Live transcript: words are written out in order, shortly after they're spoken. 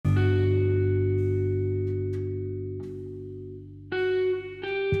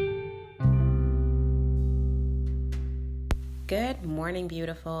morning,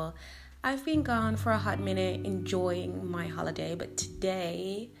 beautiful. I've been gone for a hot minute enjoying my holiday, but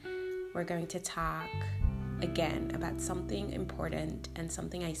today we're going to talk again about something important and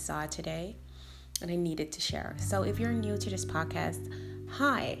something I saw today and I needed to share. So if you're new to this podcast,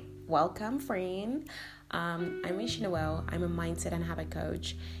 hi, welcome, friend. I'm Misha Noel. I'm a mindset and habit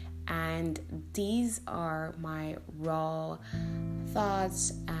coach, and these are my raw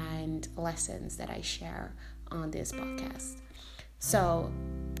thoughts and lessons that I share on this podcast. So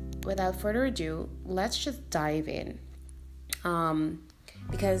without further ado, let's just dive in.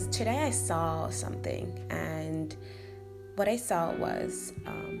 Because today I saw something, and what I saw was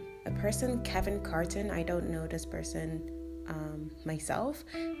a person, Kevin Carton. I don't know this person myself,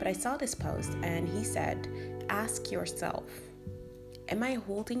 but I saw this post and he said, ask yourself, am I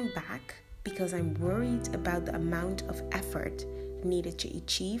holding back because I'm worried about the amount of effort needed to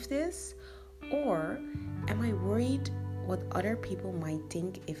achieve this? Or am I worried what other people might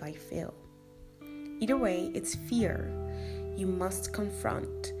think if I fail? Either way, it's fear you must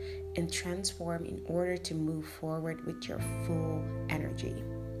confront and transform in order to move forward with your full energy.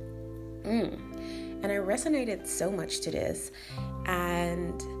 And I resonated so much to this,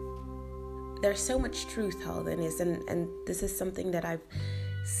 and there's so much truth held in this, and this is something that I've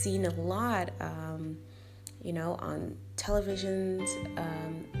seen a lot, on televisions,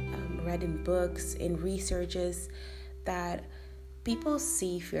 read in books, in researches, that people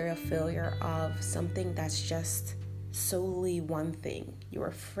see fear of failure of something that's just solely one thing. You're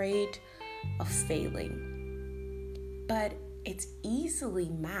afraid of failing, but it's easily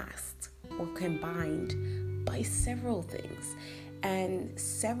masked or combined by several things and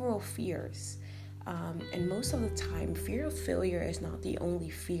several fears. And most of the time, fear of failure is not the only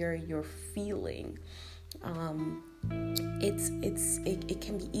fear you're feeling. It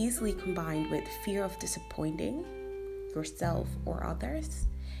can be easily combined with fear of disappointing yourself or others,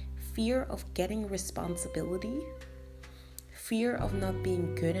 fear of getting responsibility, fear of not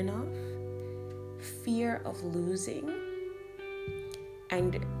being good enough, fear of losing.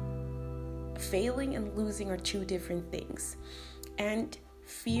 And failing and losing are two different things. And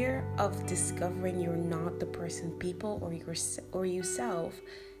fear of discovering you're not the person people or yourself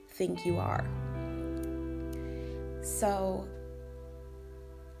think you are. So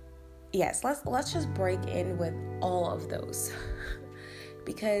yes, let's just break in with all of those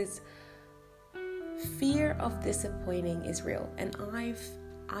because fear of disappointing is real, and I've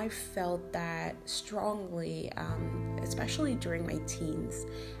felt that strongly, especially during my teens.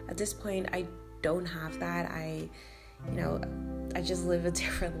 At this point, I don't have that. I just live a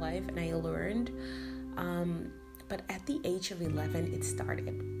different life, and I learned. But at the age of 11, it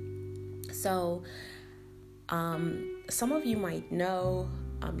started. So some of you might know,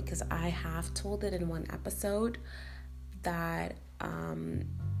 because I have told it in one episode, that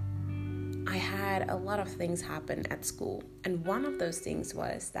I had a lot of things happen at school. And one of those things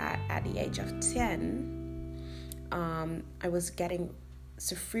was that at the age of 10, I was getting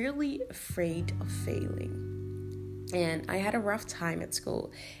severely afraid of failing. And I had a rough time at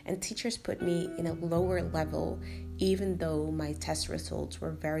school, and teachers put me in a lower level, even though my test results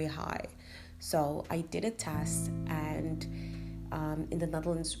were very high. So I did a test, and in the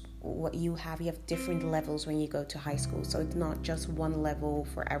Netherlands, what you have different levels when you go to high school. So it's not just one level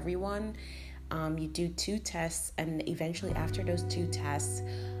for everyone. You do 2 tests, and eventually after those 2 tests,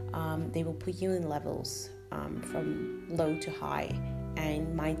 they will put you in levels from low to high.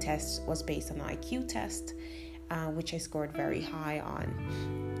 And my test was based on an IQ test, which I scored very high on.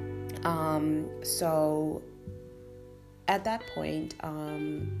 So at that point,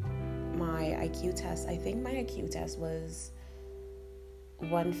 my IQ test was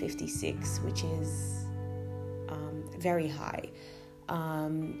 156, which is very high.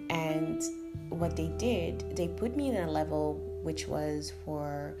 And what they did, they put me in a level which was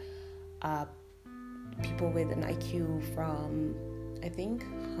for people with an IQ from, I think,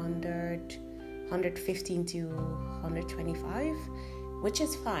 115 to 125, which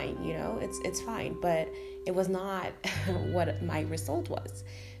is fine, it's fine, but it was not what my result was.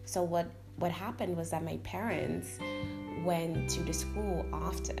 So what happened was that my parents went to the school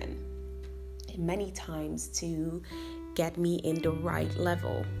often, many times, to get me in the right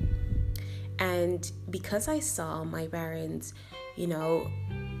level. And because I saw my parents,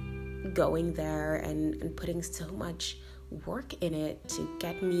 going there and putting so much work in it to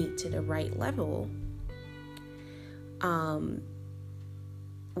get me to the right level,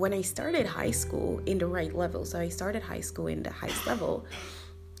 when I started high school in the right level, so I started high school in the highest level,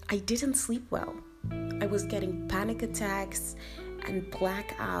 I didn't sleep well. I was getting panic attacks and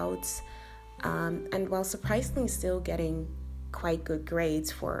blackouts, and while surprisingly still getting quite good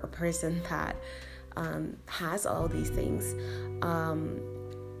grades for a person that has all these things.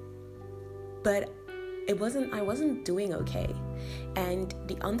 But I wasn't doing okay. And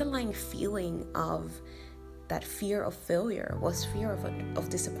the underlying feeling of that fear of failure was fear of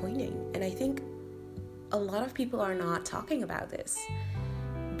disappointing. And I think a lot of people are not talking about this.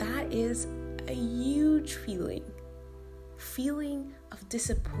 That is a huge feeling of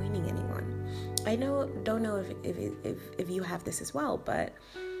disappointing anyone. I don't know if you have this as well, but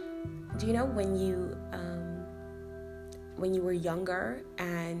do you know when you were younger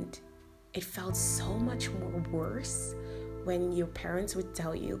and it felt so much more worse when your parents would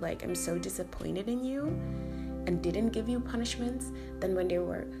tell you, like, I'm so disappointed in you, and didn't give you punishments, than when they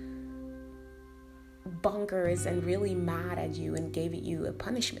were bonkers and really mad at you and gave you a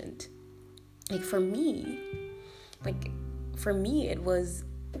punishment. Like for me, it was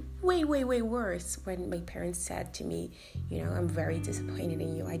way worse when my parents said to me, I'm very disappointed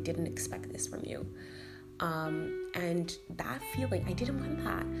in you. I didn't expect this from you. And that feeling, I didn't want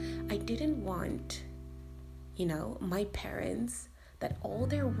that. I didn't want, my parents, that all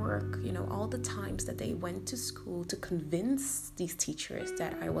their work, all the times that they went to school to convince these teachers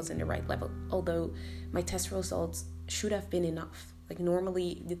that I was in the right level, although my test results should have been enough. Like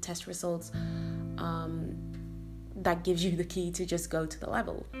normally the test results, that gives you the key to just go to the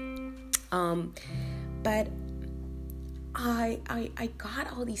level. But I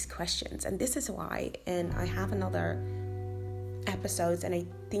got all these questions, and this is why, and I have another episodes, and I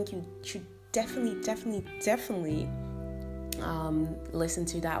think you should definitely listen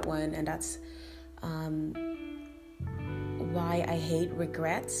to that one, and that's why I hate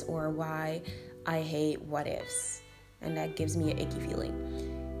regrets, or why I hate what ifs, and that gives me an icky feeling.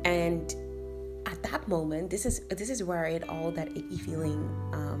 And at that moment, this is where that icky feeling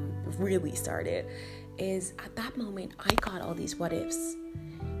really started. Is at that moment I got all these what ifs.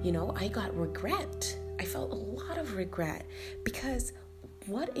 I got regret. I felt a lot of regret, because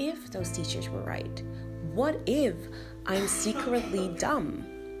what if those teachers were right? What if I'm secretly dumb?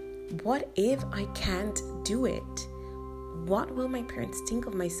 What if I can't do it? What will my parents think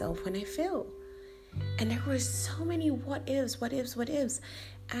of myself when I fail? And there were so many what ifs.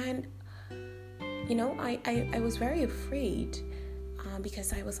 And I was very afraid,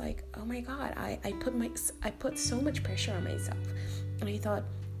 because I was like, oh my God, I put so much pressure on myself. And I thought,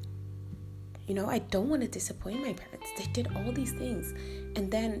 I don't want to disappoint my parents. They did all these things.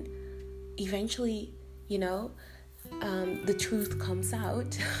 And then eventually, the truth comes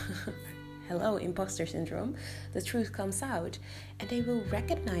out. Hello, imposter syndrome. The truth comes out, and they will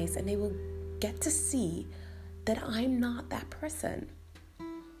recognize, and they will get to see that I'm not that person.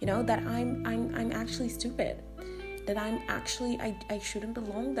 That I'm actually stupid. That I shouldn't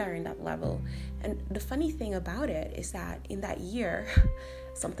belong there in that level. And the funny thing about it is that in that year,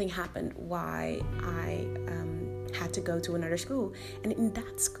 something happened why I had to go to another school. And in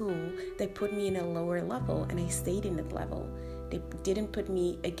that school, they put me in a lower level, and I stayed in that level. They didn't put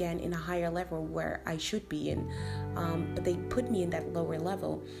me again in a higher level where I should be in, but they put me in that lower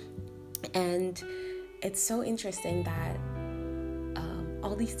level. And it's so interesting that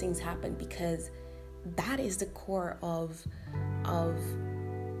all these things happen, because that is the core of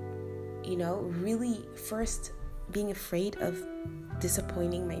really first being afraid of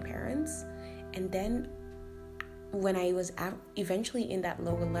disappointing my parents. And then when I was eventually in that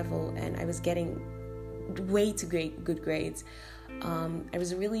lower level and I was getting way too good grades, I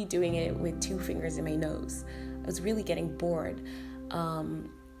was really doing it with 2 fingers in my nose. I was really getting bored. And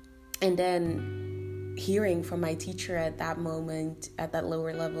then hearing from my teacher at that moment, at that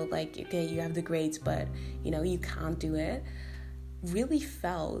lower level, like, okay, you have the grades, but you can't do it, really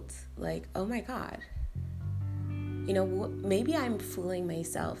felt like, oh my God, maybe I'm fooling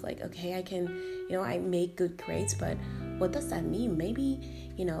myself. Like, okay, I can, I make good grades, but what does that mean? Maybe,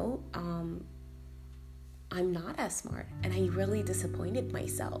 I'm not as smart, and I really disappointed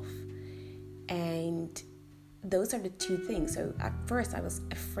myself. And those are the 2 things. So at first I was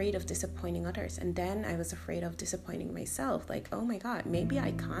afraid of disappointing others, and then I was afraid of disappointing myself. Like, oh my God, maybe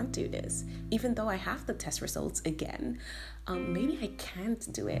I can't do this. Even though I have the test results again, maybe I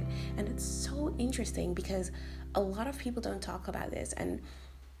can't do it. And it's so interesting, because a lot of people don't talk about this. And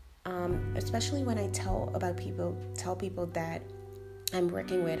especially when I tell people that I'm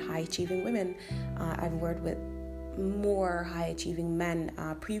working with high achieving women. I've worked with more high achieving men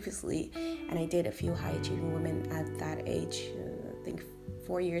previously, and I did a few high achieving women at that age. I think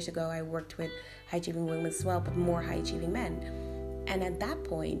 4 years ago I worked with high achieving women as well, but more high achieving men. And at that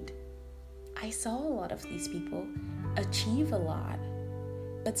point I saw a lot of these people achieve a lot,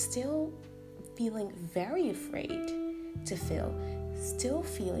 but still feeling very afraid to feel, still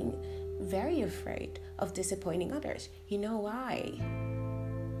feeling very afraid of disappointing others. You know why?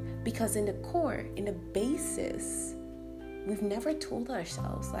 Because in the core, in the basis, we've never told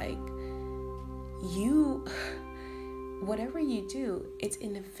ourselves, like, whatever you do, it's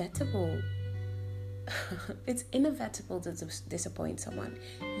inevitable. It's inevitable to disappoint someone.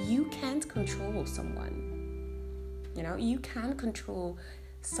 You can't control someone. You can't control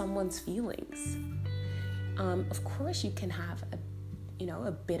someone's feelings. Of course, you can have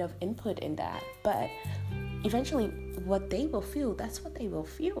a bit of input in that, but eventually, what they will feel, that's what they will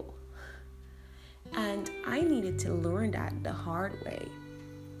feel. And I needed to learn that the hard way.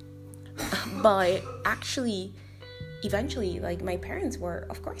 But actually, eventually, like, my parents were,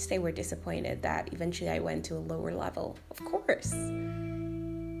 of course, they were disappointed that eventually I went to a lower level, of course,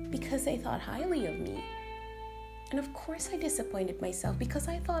 because they thought highly of me. And of course I disappointed myself because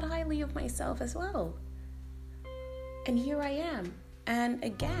I thought highly of myself as well. And here I am. And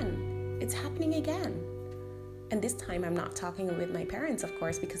again, it's happening again. And this time I'm not talking with my parents, of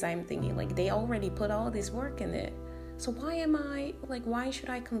course, because I'm thinking, like, they already put all this work in it. So why should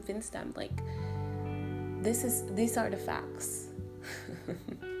I convince them? Like, these are the facts.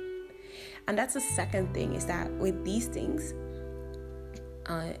 And that's the second thing, is that with these things,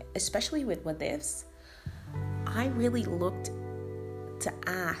 especially with what ifs, I really looked to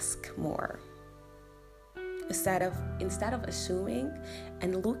ask more instead of assuming,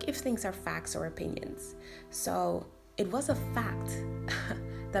 and look if things are facts or opinions. So it was a fact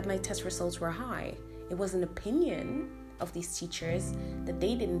that my test results were high. It was an opinion of these teachers that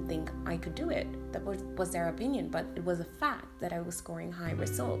they didn't think I could do it. That was their opinion, but it was a fact that I was scoring high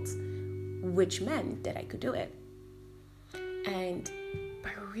results, which meant that I could do it. And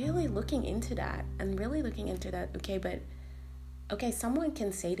by really looking into that, okay, someone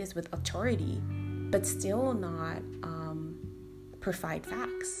can say this with authority, but still not provide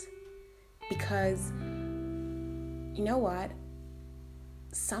facts. Because, you know what?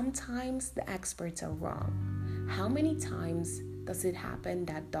 Sometimes the experts are wrong. How many times does it happen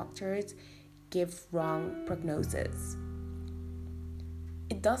that doctors give wrong prognosis?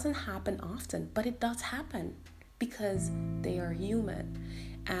 It doesn't happen often, but it does happen because they are human.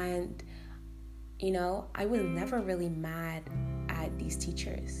 And, I was never really mad at these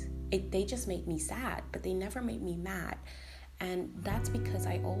teachers. They just made me sad, but they never made me mad. And that's because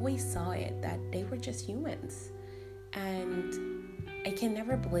I always saw it that they were just humans. And I can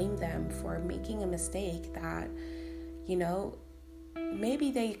never blame them for making a mistake that,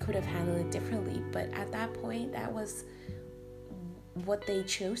 maybe they could have handled it differently. But at that point, that was what they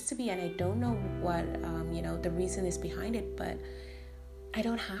chose to be. And I don't know what, the reason is behind it, but I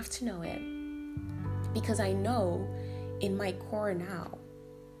don't have to know it. Because I know in my core now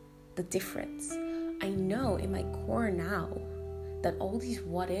the difference. I know in my core now that all these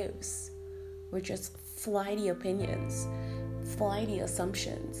what ifs were just flighty opinions, flighty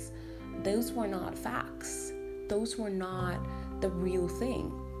assumptions. Those were not facts. Those were not the real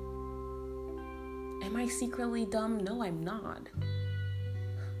thing. Am I secretly dumb? No, I'm not.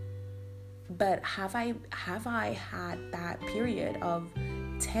 But have I had that period of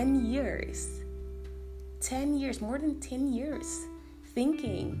 10 years, more than 10 years,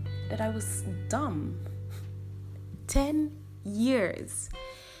 thinking that I was dumb? 10 years.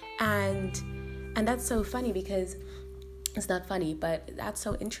 And that's so funny, because it's not funny, but that's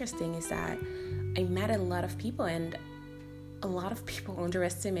so interesting, is that I met a lot of people, and a lot of people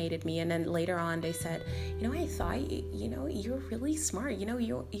underestimated me. And then later on they said, I thought, you're really smart.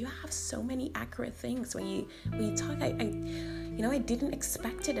 You have so many accurate things when you talk. I didn't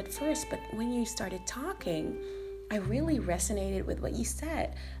expect it at first, but when you started talking, I really resonated with what you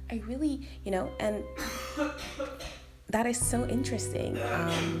said. I really, and that is so interesting.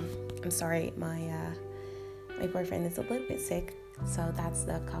 I'm sorry, my boyfriend is a little bit sick, so that's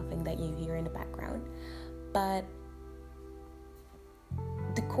the coughing that you hear in the background. But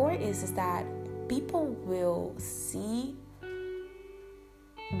the core is that people will see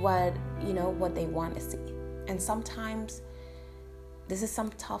what they want to see. And sometimes this is some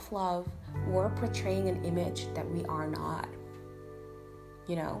tough love. We're portraying an image that we are not.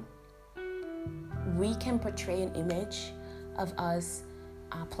 We can portray an image of us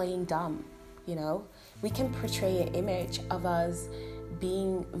playing dumb. We can portray an image of us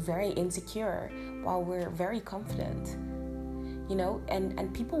being very insecure while we're very confident.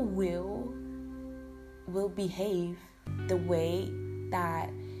 And people will behave the way that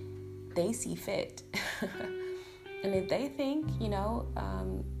they see fit. And if they think,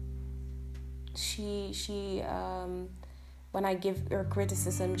 she When I give her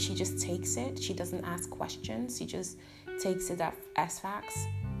criticism, she just takes it. She doesn't ask questions. She just takes it as facts.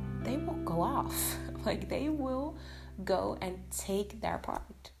 They will go off. Like, they will go and take their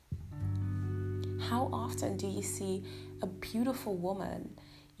part. How often do you see a beautiful woman,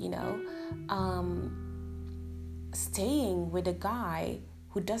 staying with a guy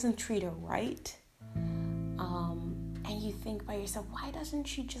who doesn't treat her right? And you think by yourself, why doesn't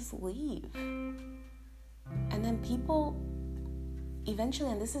she just leave? And then people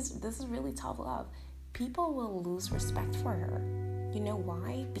eventually, and this is really tough love, people will lose respect for her. You know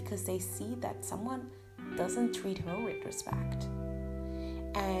why? Because they see that someone doesn't treat her with respect.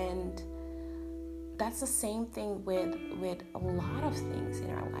 And that's the same thing with a lot of things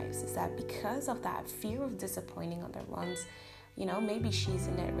in our lives, is that because of that fear of disappointing other ones, maybe she's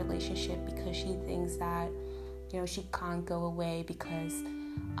in that relationship because she thinks that, she can't go away because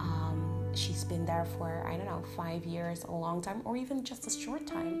she's been there for, 5 years, a long time, or even just a short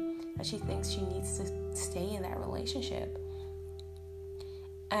time, that she thinks she needs to stay in that relationship.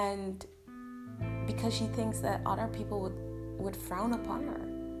 And because she thinks that other people would frown upon her.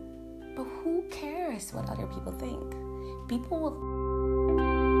 But who cares what other people think? People will...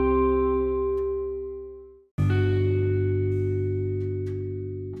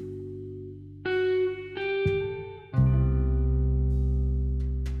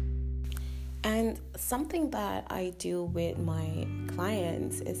 And something that I do with my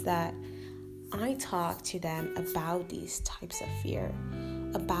clients is that I talk to them about these types of fear,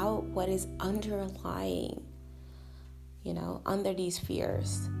 about what is underlying, under these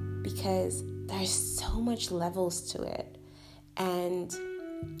fears, because there's so much levels to it. And,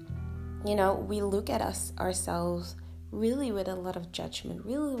 we look at ourselves really with a lot of judgment,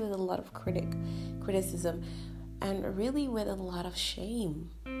 really with a lot of criticism, and really with a lot of shame.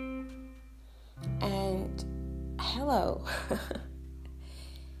 And hello,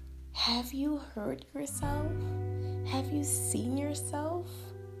 have you heard yourself? Have you seen yourself?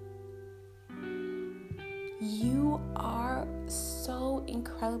 You are so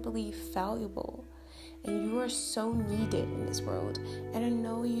incredibly valuable, and you are so needed in this world. And I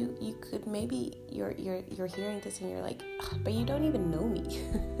know you could, maybe you're hearing this and you're like, but you don't even know me.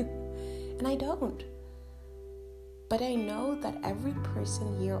 And I don't. But I know that every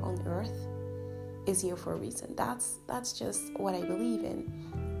person here on earth is here for a reason. That's just what I believe in.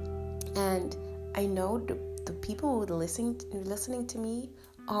 And I know the people who are listening to me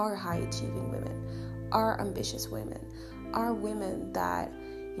are high-achieving women, are ambitious women, are women that,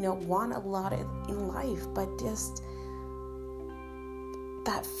 want a lot in life, but just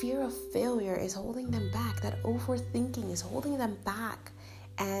that fear of failure is holding them back. That overthinking is holding them back.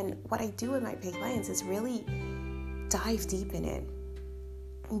 And what I do with my clients is really dive deep in it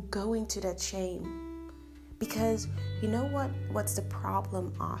and go into that shame. Because you know what's the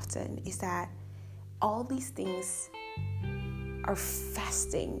problem often is that all these things are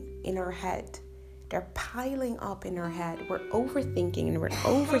festing in our head. They're piling up in our head. We're overthinking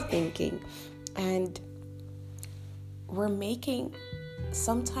and we're making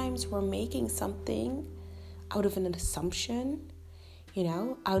something out of an assumption,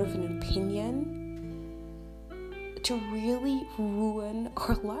 out of an opinion, to really ruin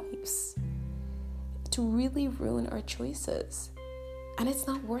our lives, to really ruin our choices. And it's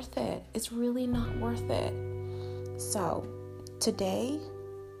not worth it. It's really not worth it. So today,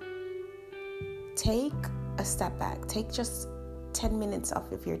 take a step back. Take just 10 minutes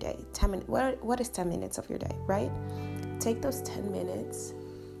off of your day. 10 minutes. What is 10 minutes of your day, right? Take those 10 minutes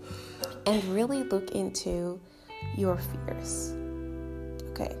and really look into your fears.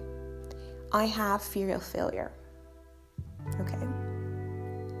 Okay. I have fear of failure. Okay.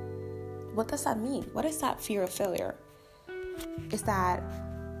 What does that mean? What is that fear of failure? Is that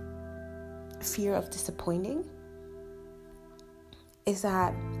fear of disappointing? Is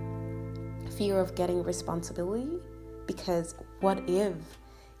that fear of getting responsibility? Because what if,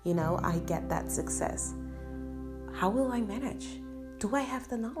 I get that success? How will I manage? Do I have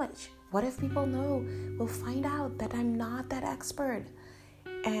the knowledge? What if people will find out that I'm not that expert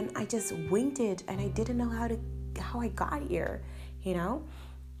and I just winged it and I didn't know how I got here,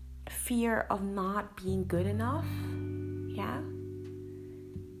 Fear of not being good enough, yeah?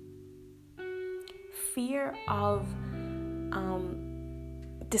 Fear of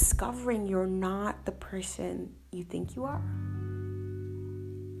discovering you're not the person you think you are.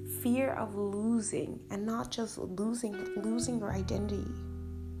 Fear of losing, and not just losing your identity.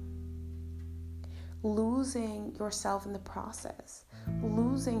 Losing yourself in the process.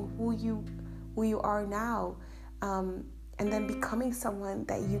 Losing who you are now. And then becoming someone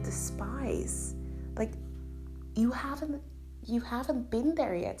that you despise. Like, you haven't you haven't been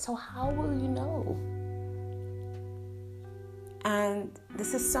there yet, so how will you know? And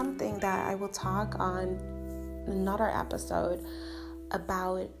this is something that I will talk on another episode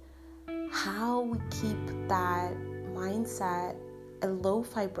about how we keep that mindset, a low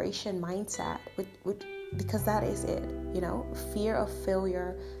vibration mindset, because that is it, fear of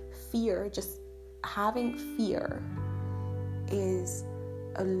failure, just having fear is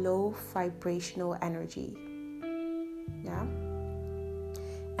a low vibrational energy. Yeah.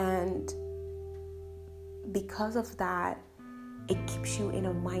 And because of that, it keeps you in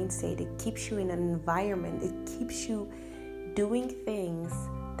a mindset, it keeps you in an environment, it keeps you doing things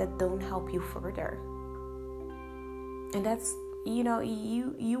that don't help you further. And that's,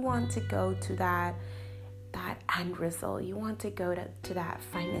 you want to go to that end result. You want to go to that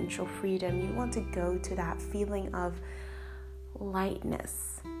financial freedom. You want to go to that feeling of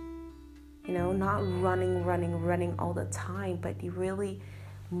lightness. Not running all the time, but you really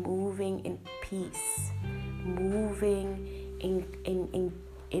moving in peace, moving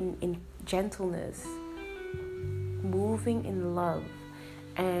in gentleness, moving in love.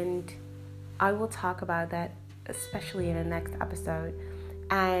 And I will talk about that especially in the next episode.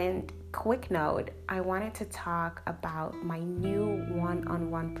 And quick note, I wanted to talk about my new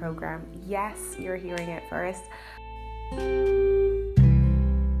one-on-one program. Yes, you're hearing it first.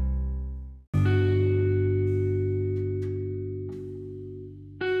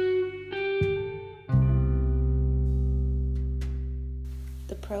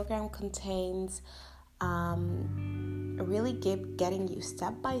 The program contains really getting you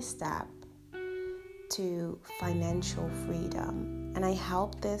step by step to financial freedom. And I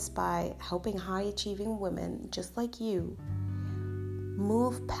help this by helping high achieving women just like you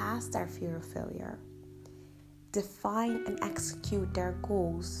move past their fear of failure, define and execute their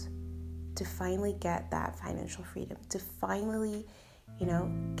goals to finally get that financial freedom, to finally,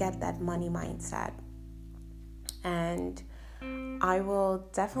 get that money mindset. And I will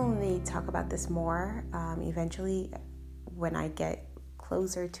definitely talk about this more eventually when I get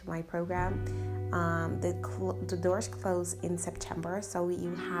closer to my program. The doors close in September, so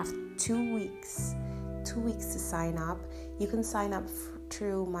you have 2 weeks to sign up. You can sign up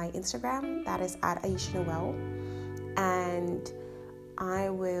through my Instagram, that is at Aisha Noel, and I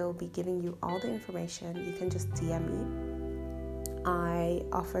will be giving you all the information. You can just DM me. I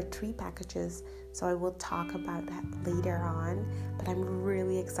offer 3 packages, so I will talk about that later on, but I'm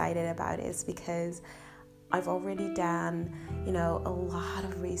really excited about it because I've already done, a lot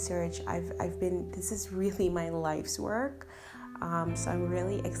of research. This is really my life's work. So I'm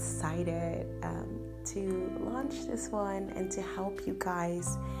really excited to launch this one and to help you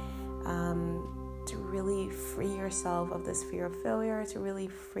guys to really free yourself of this fear of failure, to really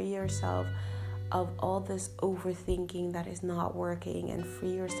free yourself of all this overthinking that is not working, and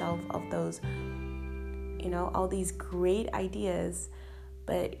free yourself of those, all these great ideas,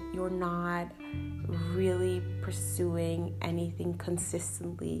 but you're not really pursuing anything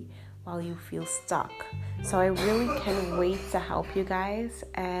consistently while you feel stuck. So I really can't wait to help you guys,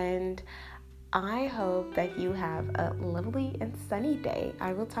 and I hope that you have a lovely and sunny day.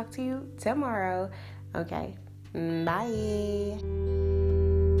 I will talk to you tomorrow. Okay, bye.